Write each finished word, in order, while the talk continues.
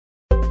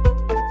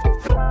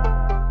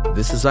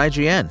This is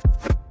IGN.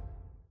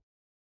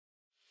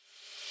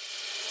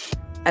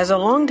 As a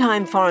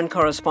longtime foreign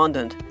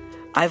correspondent,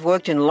 I've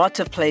worked in lots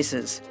of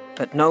places,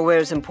 but nowhere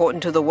as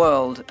important to the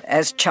world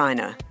as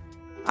China.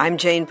 I'm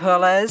Jane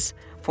Perlez,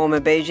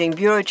 former Beijing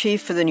bureau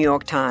chief for the New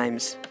York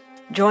Times.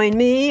 Join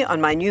me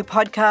on my new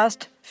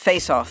podcast,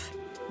 Face Off,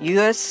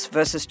 U.S.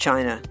 versus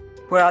China,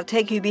 where I'll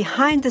take you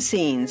behind the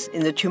scenes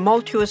in the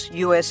tumultuous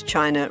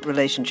U.S.-China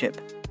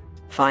relationship.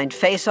 Find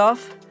Face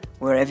Off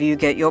wherever you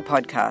get your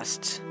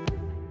podcasts.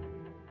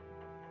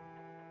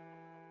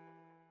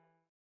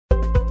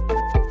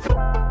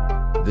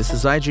 This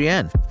is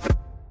IGN.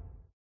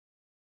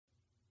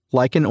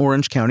 Like an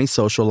Orange County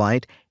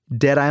socialite,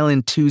 Dead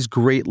Island 2's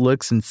great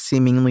looks and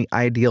seemingly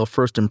ideal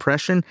first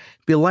impression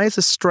belies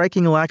a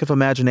striking lack of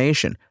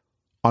imagination.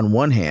 On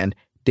one hand,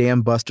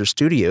 Dam Buster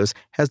Studios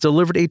has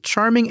delivered a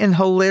charming and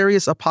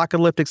hilarious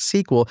apocalyptic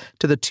sequel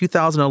to the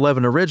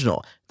 2011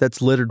 original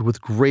that's littered with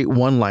great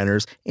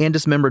one-liners and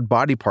dismembered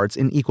body parts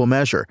in equal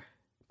measure.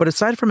 But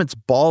aside from its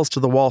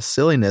balls-to-the-wall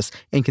silliness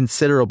and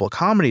considerable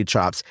comedy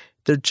chops,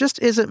 there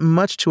just isn't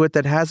much to it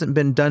that hasn't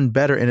been done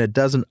better in a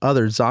dozen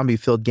other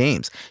zombie-filled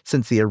games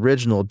since the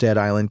original Dead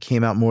Island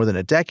came out more than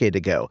a decade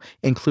ago,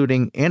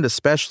 including and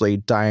especially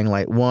Dying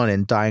Light 1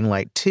 and Dying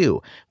Light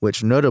 2,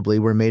 which notably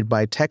were made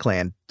by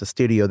Techland, the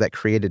studio that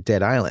created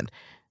Dead Island.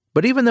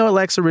 But even though it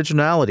lacks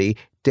originality,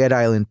 Dead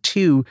Island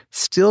 2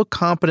 still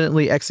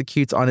competently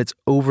executes on its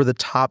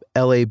over-the-top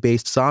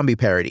LA-based zombie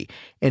parody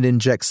and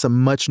injects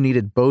some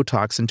much-needed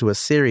Botox into a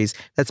series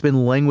that's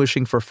been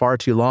languishing for far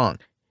too long.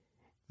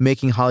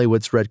 Making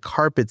Hollywood's red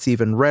carpets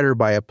even redder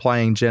by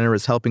applying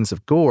generous helpings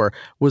of gore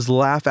was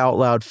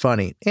laugh-out-loud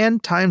funny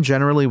and time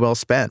generally well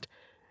spent.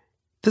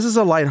 This is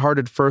a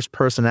lighthearted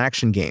first-person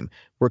action game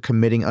where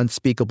committing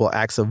unspeakable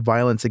acts of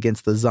violence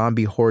against the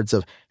zombie hordes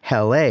of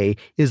Hell-A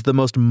is the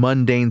most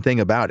mundane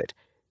thing about it.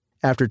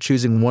 After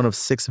choosing one of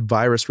 6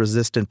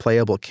 virus-resistant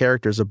playable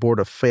characters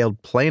aboard a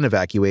failed plane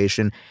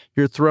evacuation,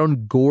 you're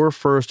thrown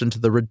gore-first into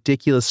the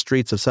ridiculous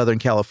streets of Southern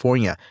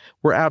California,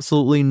 where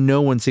absolutely no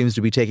one seems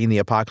to be taking the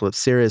apocalypse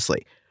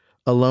seriously.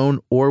 Alone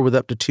or with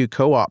up to 2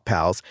 co-op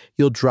pals,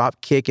 you'll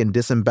drop, kick, and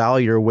disembowel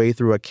your way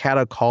through a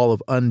catacomb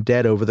of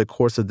undead over the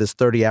course of this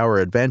 30-hour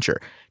adventure,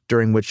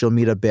 during which you'll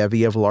meet a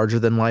bevy of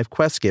larger-than-life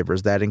quest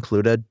givers that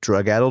include a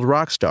drug-addled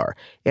rock star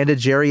and a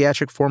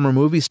geriatric former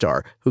movie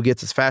star who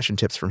gets his fashion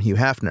tips from Hugh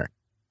Hefner.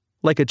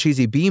 Like a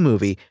cheesy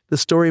B-movie, the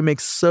story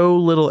makes so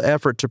little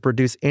effort to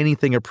produce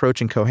anything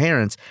approaching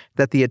coherence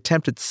that the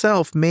attempt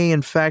itself may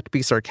in fact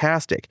be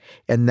sarcastic,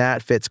 and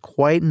that fits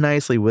quite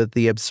nicely with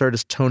the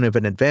absurdist tone of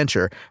an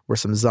adventure where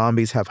some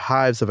zombies have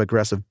hives of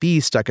aggressive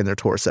bees stuck in their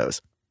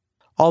torsos.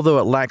 Although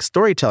it lacks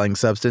storytelling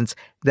substance,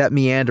 that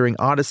meandering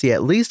odyssey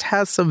at least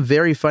has some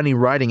very funny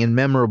writing and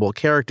memorable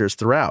characters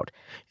throughout,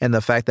 and the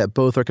fact that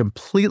both are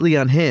completely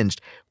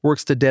unhinged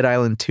works to Dead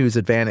Island 2's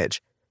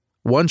advantage.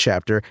 One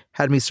chapter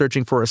had me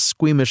searching for a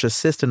squeamish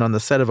assistant on the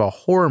set of a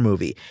horror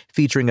movie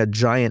featuring a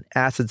giant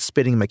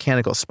acid-spitting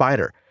mechanical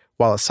spider,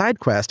 while a side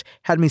quest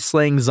had me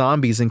slaying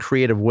zombies in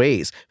creative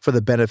ways for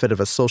the benefit of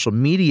a social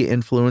media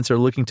influencer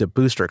looking to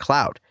boost her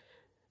clout.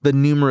 The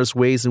numerous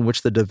ways in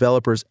which the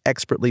developers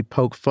expertly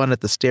poke fun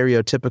at the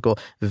stereotypical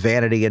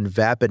vanity and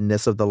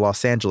vapidness of the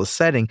Los Angeles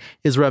setting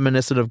is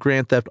reminiscent of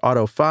Grand Theft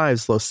Auto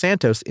V's Los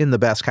Santos in the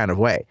best kind of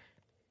way.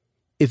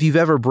 If you've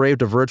ever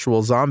braved a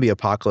virtual zombie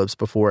apocalypse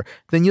before,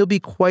 then you'll be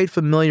quite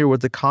familiar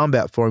with the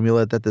combat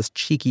formula that this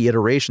cheeky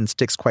iteration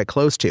sticks quite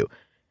close to.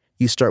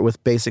 You start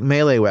with basic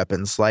melee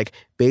weapons like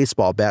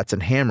baseball bats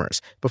and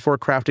hammers, before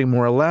crafting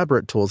more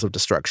elaborate tools of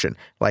destruction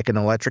like an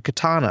electric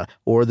katana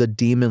or the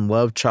demon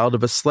love child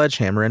of a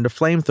sledgehammer and a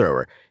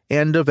flamethrower,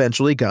 and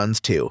eventually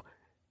guns too.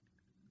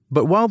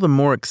 But while the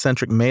more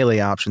eccentric melee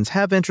options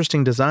have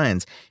interesting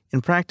designs,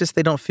 in practice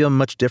they don't feel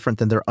much different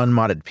than their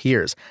unmodded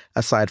peers,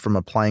 aside from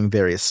applying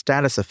various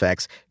status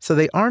effects, so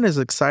they aren't as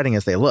exciting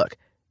as they look.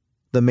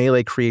 The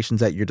melee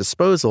creations at your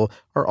disposal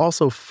are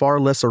also far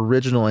less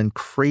original and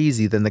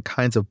crazy than the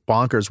kinds of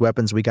bonkers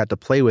weapons we got to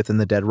play with in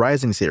the Dead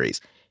Rising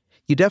series.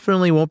 You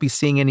definitely won't be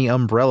seeing any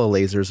umbrella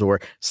lasers or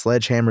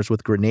sledgehammers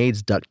with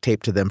grenades duct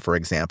taped to them, for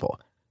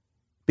example.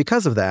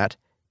 Because of that,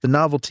 the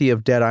novelty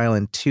of Dead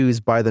Island 2's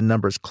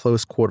by-the-numbers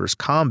close-quarters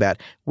combat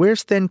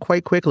wears thin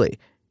quite quickly.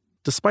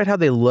 Despite how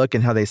they look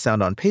and how they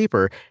sound on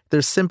paper,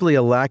 there's simply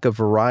a lack of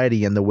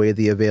variety in the way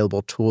the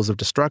available tools of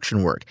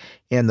destruction work,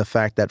 and the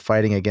fact that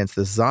fighting against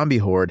this zombie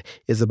horde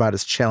is about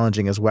as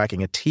challenging as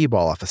whacking a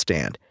T-ball off a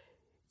stand.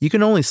 You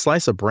can only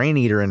slice a brain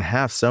eater in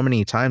half so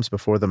many times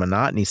before the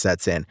monotony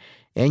sets in,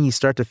 and you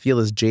start to feel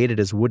as jaded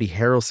as Woody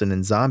Harrelson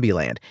in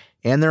Zombieland,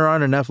 and there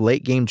aren't enough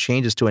late-game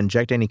changes to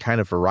inject any kind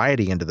of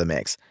variety into the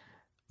mix.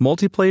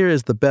 Multiplayer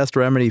is the best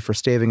remedy for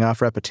staving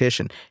off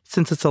repetition,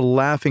 since it's a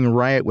laughing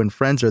riot when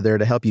friends are there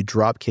to help you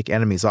drop-kick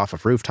enemies off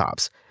of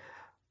rooftops.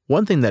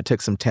 One thing that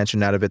took some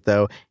tension out of it,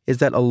 though, is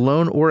that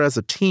alone or as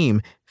a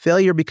team,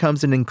 failure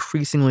becomes an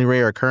increasingly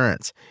rare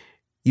occurrence.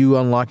 You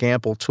unlock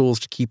ample tools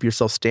to keep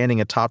yourself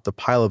standing atop the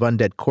pile of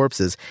undead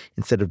corpses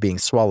instead of being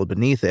swallowed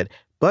beneath it,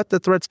 but the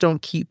threats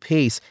don't keep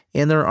pace,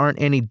 and there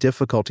aren't any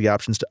difficulty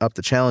options to up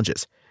the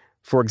challenges.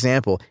 For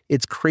example,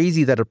 it's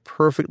crazy that a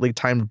perfectly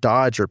timed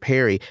dodge or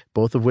parry,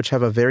 both of which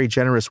have a very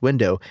generous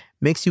window,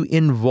 makes you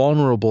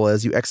invulnerable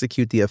as you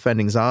execute the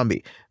offending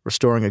zombie,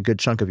 restoring a good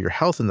chunk of your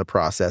health in the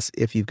process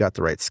if you've got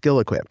the right skill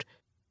equipped.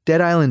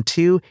 Dead Island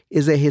 2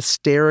 is a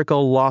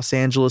hysterical Los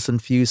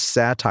Angeles-infused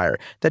satire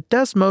that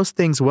does most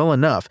things well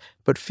enough,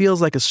 but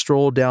feels like a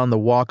stroll down the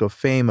walk of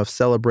fame of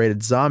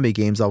celebrated zombie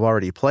games I've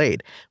already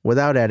played,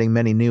 without adding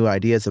many new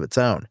ideas of its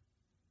own.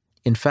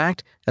 In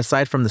fact,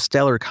 aside from the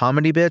stellar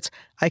comedy bits,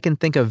 I can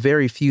think of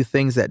very few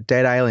things that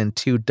Dead Island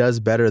 2 does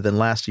better than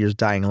last year's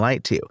Dying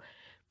Light 2.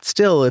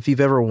 Still, if you've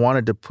ever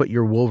wanted to put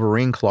your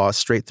Wolverine claws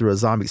straight through a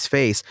zombie's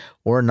face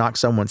or knock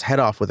someone's head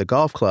off with a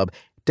golf club,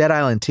 Dead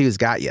Island 2's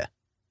got you.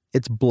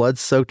 Its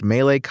blood-soaked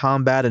melee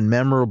combat and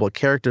memorable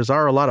characters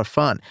are a lot of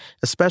fun,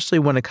 especially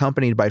when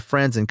accompanied by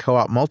friends in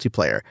co-op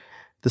multiplayer.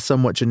 The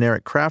somewhat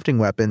generic crafting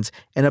weapons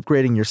and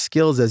upgrading your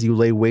skills as you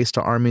lay waste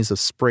to armies of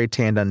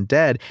spray-tanned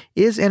undead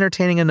is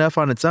entertaining enough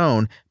on its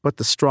own, but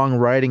the strong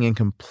writing and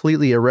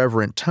completely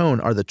irreverent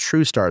tone are the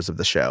true stars of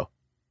the show.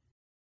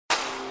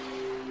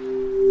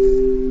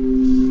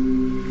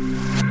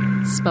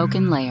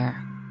 Spoken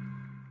Layer.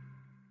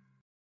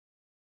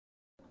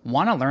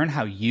 Want to learn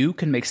how you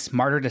can make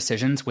smarter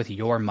decisions with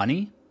your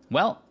money?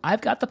 Well,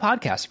 I've got the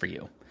podcast for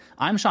you.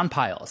 I'm Sean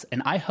Piles,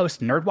 and I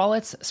host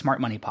NerdWallet's Smart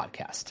Money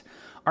Podcast.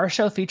 Our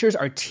show features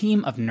our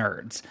team of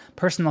nerds,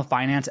 personal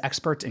finance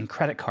experts in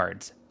credit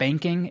cards,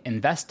 banking,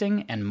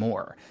 investing, and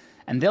more.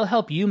 And they'll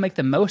help you make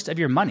the most of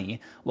your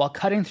money while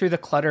cutting through the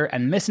clutter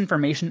and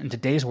misinformation in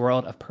today's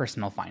world of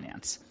personal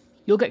finance.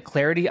 You'll get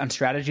clarity on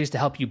strategies to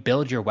help you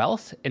build your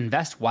wealth,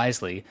 invest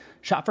wisely,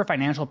 shop for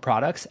financial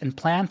products, and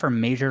plan for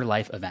major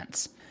life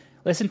events.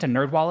 Listen to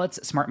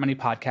NerdWallet's Smart Money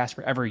Podcast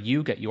wherever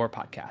you get your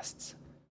podcasts.